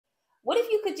What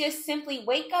if you could just simply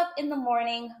wake up in the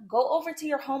morning, go over to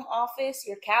your home office,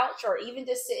 your couch, or even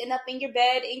just sitting up in your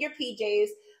bed in your PJs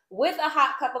with a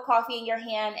hot cup of coffee in your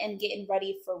hand and getting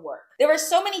ready for work? There are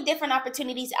so many different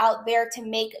opportunities out there to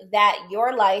make that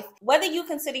your life. Whether you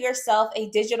consider yourself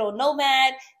a digital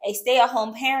nomad, a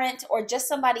stay-at-home parent, or just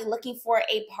somebody looking for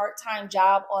a part-time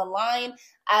job online,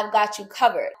 I've got you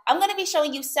covered. I'm going to be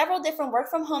showing you several different work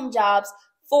from home jobs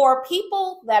for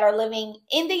people that are living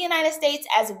in the United States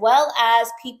as well as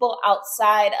people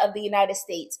outside of the United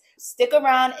States. Stick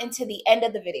around until the end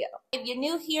of the video. If you're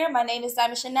new here, my name is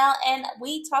Diamond Chanel and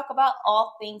we talk about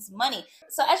all things money.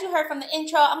 So as you heard from the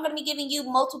intro, I'm going to be giving you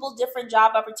multiple different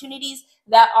job opportunities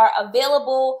that are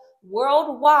available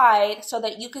worldwide so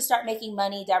that you can start making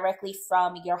money directly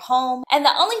from your home. And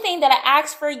the only thing that I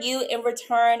ask for you in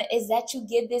return is that you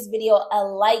give this video a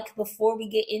like before we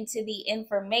get into the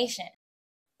information.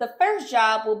 The first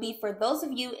job will be for those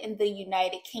of you in the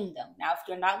United Kingdom. Now, if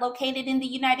you're not located in the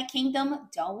United Kingdom,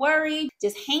 don't worry.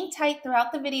 Just hang tight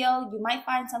throughout the video. You might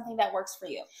find something that works for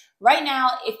you. Right now,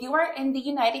 if you are in the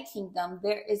United Kingdom,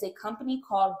 there is a company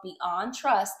called Beyond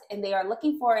Trust, and they are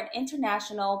looking for an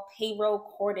international payroll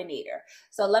coordinator.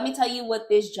 So let me tell you what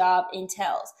this job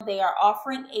entails. They are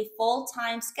offering a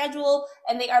full-time schedule,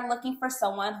 and they are looking for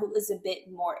someone who is a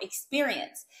bit more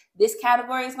experienced. This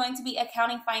category is going to be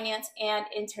accounting, finance, and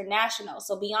international.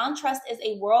 So Beyond Trust is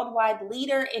a worldwide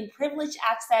leader in privileged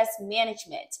access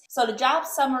management. So the job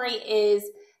summary is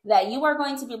that you are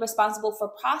going to be responsible for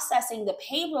processing the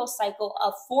payroll cycle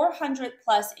of 400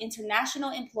 plus international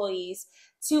employees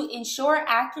to ensure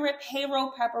accurate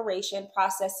payroll preparation,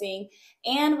 processing,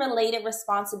 and related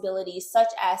responsibilities such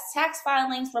as tax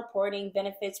filings, reporting,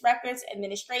 benefits records,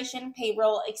 administration,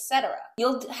 payroll, etc.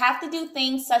 You'll have to do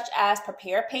things such as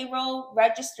prepare payroll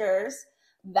registers,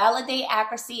 validate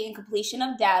accuracy and completion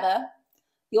of data.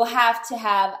 You'll have to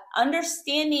have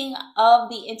understanding of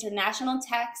the international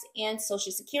tax and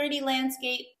social security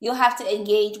landscape. You'll have to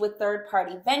engage with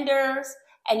third-party vendors.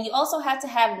 And you also have to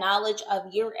have knowledge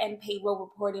of year-end payroll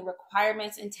reporting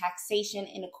requirements and taxation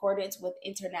in accordance with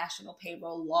international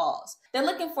payroll laws. They're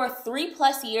looking for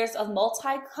 3+ years of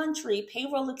multi-country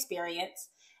payroll experience.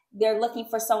 They're looking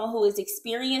for someone who is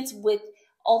experienced with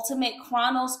Ultimate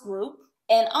Kronos Group,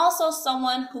 and also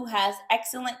someone who has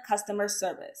excellent customer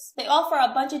service. They offer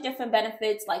a bunch of different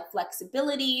benefits like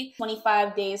flexibility,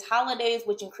 25 days holidays,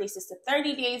 which increases to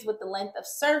 30 days with the length of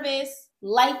service,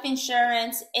 life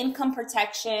insurance, income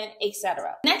protection,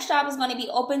 etc. Next job is going to be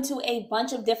open to a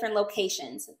bunch of different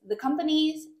locations. The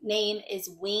company's name is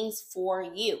Wings For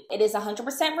You. It is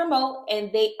 100% remote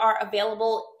and they are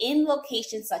available in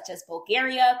locations such as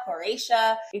Bulgaria,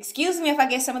 Croatia, excuse me if I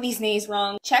get some of these names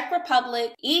wrong, Czech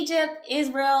Republic, Egypt,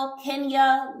 Israel,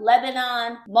 Kenya,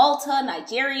 Lebanon, Malta,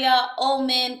 Nigeria,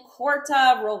 Oman,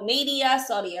 Corta, Romania,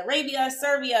 Saudi Arabia,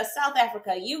 Serbia, South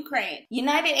Africa, Ukraine,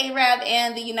 United Arab,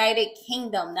 and the United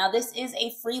Kingdom. Now, this is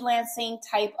a freelancing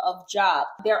type of job.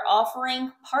 They're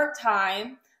offering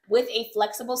part-time with a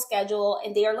flexible schedule,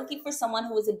 and they are looking for someone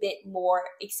who is a bit more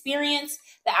experienced.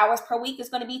 The hours per week is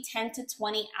going to be 10 to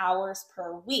 20 hours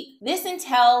per week. This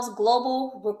entails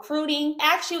global recruiting.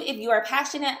 Asks you if you are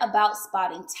passionate about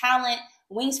spotting talent.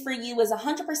 Wings For You is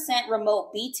 100%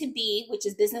 remote B2B, which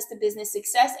is business to business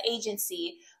success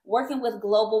agency working with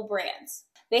global brands.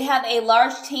 They have a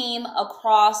large team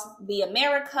across the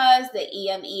Americas, the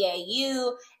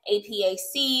EMEAU,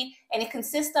 APAC, and it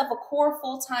consists of a core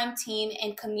full-time team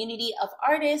and community of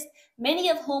artists, many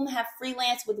of whom have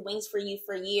freelanced with Wings For You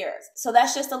for years. So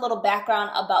that's just a little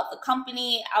background about the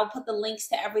company. I'll put the links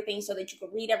to everything so that you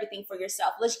can read everything for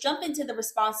yourself. Let's jump into the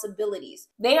responsibilities.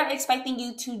 They are expecting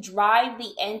you to drive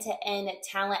the end-to-end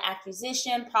talent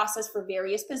acquisition process for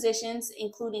various positions,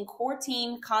 including core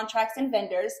team, contracts, and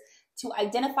vendors, to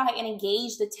identify and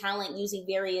engage the talent using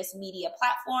various media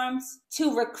platforms,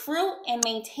 to recruit and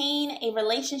maintain a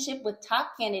relationship with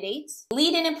top candidates,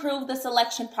 lead and improve the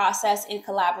selection process in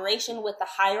collaboration with the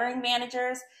hiring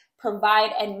managers,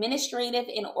 provide administrative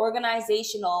and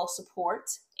organizational support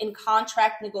in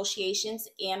contract negotiations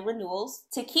and renewals,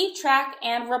 to keep track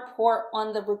and report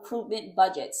on the recruitment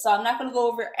budget. So I'm not going to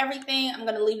go over everything. I'm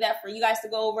going to leave that for you guys to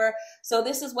go over. So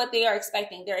this is what they are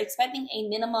expecting. They're expecting a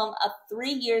minimum of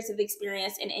 3 years of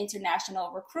experience in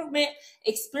international recruitment,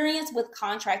 experience with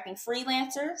contracting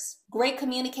freelancers, great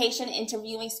communication,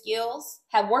 interviewing skills,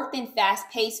 have worked in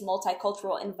fast-paced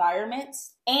multicultural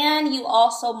environments, and you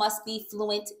also must be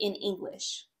fluent in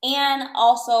English. And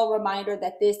also a reminder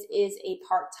that this is a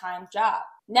part-time job.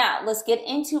 Now, let's get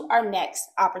into our next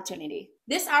opportunity.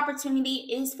 This opportunity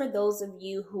is for those of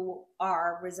you who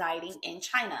are residing in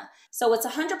China. So it's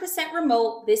 100%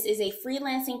 remote. This is a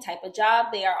freelancing type of job.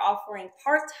 They are offering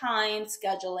part-time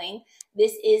scheduling.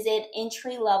 This is an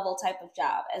entry-level type of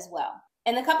job as well.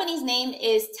 And the company's name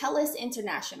is TELUS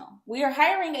International. We are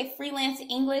hiring a freelance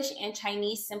English and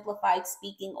Chinese simplified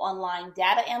speaking online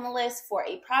data analyst for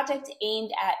a project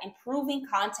aimed at improving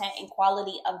content and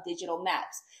quality of digital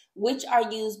maps, which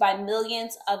are used by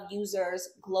millions of users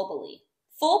globally.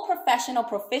 Full professional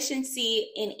proficiency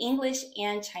in English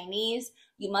and Chinese.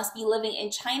 You must be living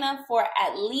in China for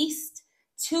at least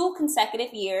 2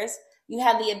 consecutive years. You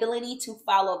have the ability to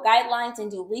follow guidelines and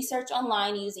do research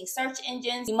online using search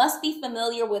engines. You must be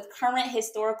familiar with current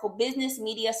historical business,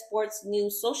 media, sports,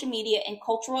 news, social media, and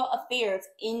cultural affairs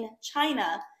in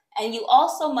China. And you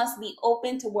also must be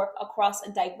open to work across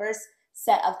a diverse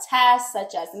set of tasks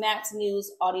such as maps,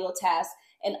 news, audio tasks,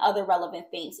 and other relevant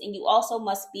things. And you also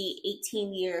must be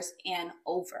 18 years and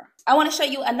over. I want to show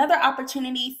you another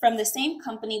opportunity from the same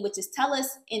company, which is TELUS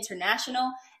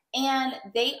International. And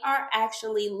they are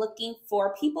actually looking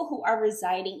for people who are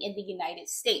residing in the United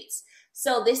States.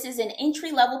 So this is an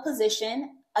entry-level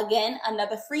position. Again,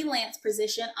 another freelance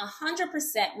position,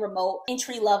 100% remote,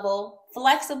 entry-level,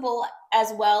 flexible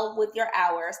as well with your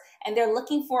hours. And they're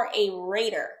looking for a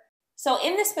rater. So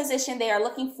in this position, they are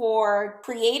looking for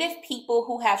creative people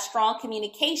who have strong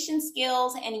communication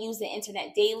skills and use the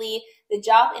internet daily. The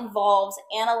job involves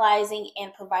analyzing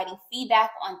and providing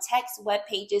feedback on text, web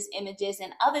pages, images,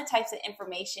 and other types of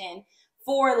information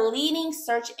for leading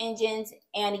search engines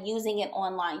and using an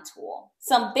online tool.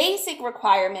 Some basic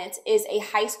requirements is a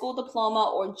high school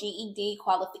diploma or GED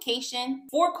qualification.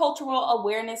 For cultural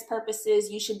awareness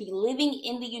purposes, you should be living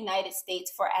in the United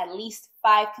States for at least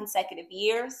 5 consecutive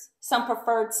years. Some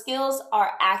preferred skills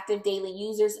are active daily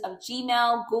users of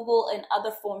Gmail, Google, and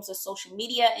other forms of social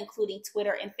media, including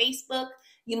Twitter and Facebook.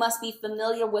 You must be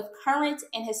familiar with current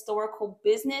and historical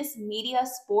business, media,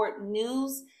 sport,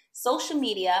 news, social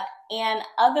media, and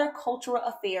other cultural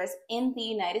affairs in the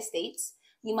United States.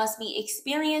 You must be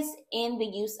experienced in the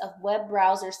use of web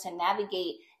browsers to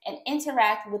navigate and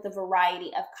interact with a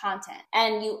variety of content.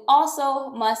 And you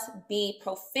also must be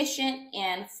proficient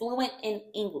and fluent in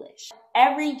English.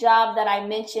 Every job that I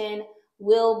mentioned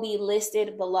will be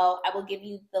listed below. I will give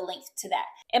you the link to that.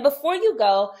 And before you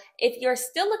go, if you're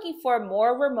still looking for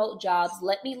more remote jobs,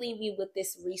 let me leave you with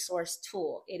this resource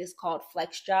tool. It is called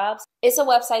FlexJobs. It's a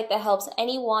website that helps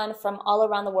anyone from all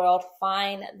around the world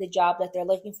find the job that they're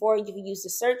looking for. You can use the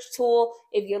search tool.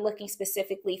 If you're looking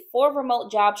specifically for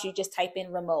remote jobs, you just type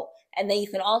in remote. And then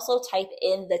you can also type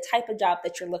in the type of job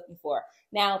that you're looking for.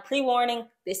 Now, pre-warning,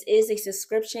 this is a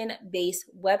subscription-based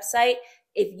website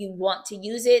if you want to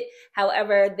use it.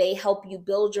 However, they help you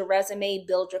build your resume,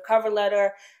 build your cover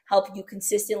letter, help you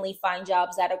consistently find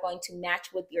jobs that are going to match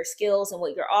with your skills and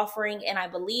what you're offering. And I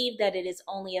believe that it is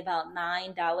only about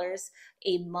 $9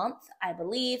 a month, I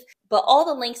believe. But all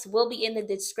the links will be in the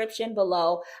description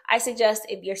below. I suggest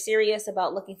if you're serious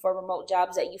about looking for remote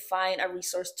jobs that you find a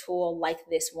resource tool like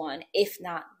this one, if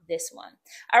not this one.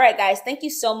 All right, guys, thank you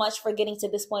so much for getting to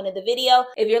this point of the video.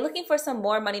 If you're looking for some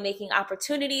more money-making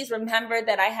opportunities, remember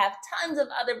that I have tons of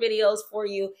other videos for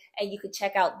you, and you can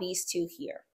check out these 2 here.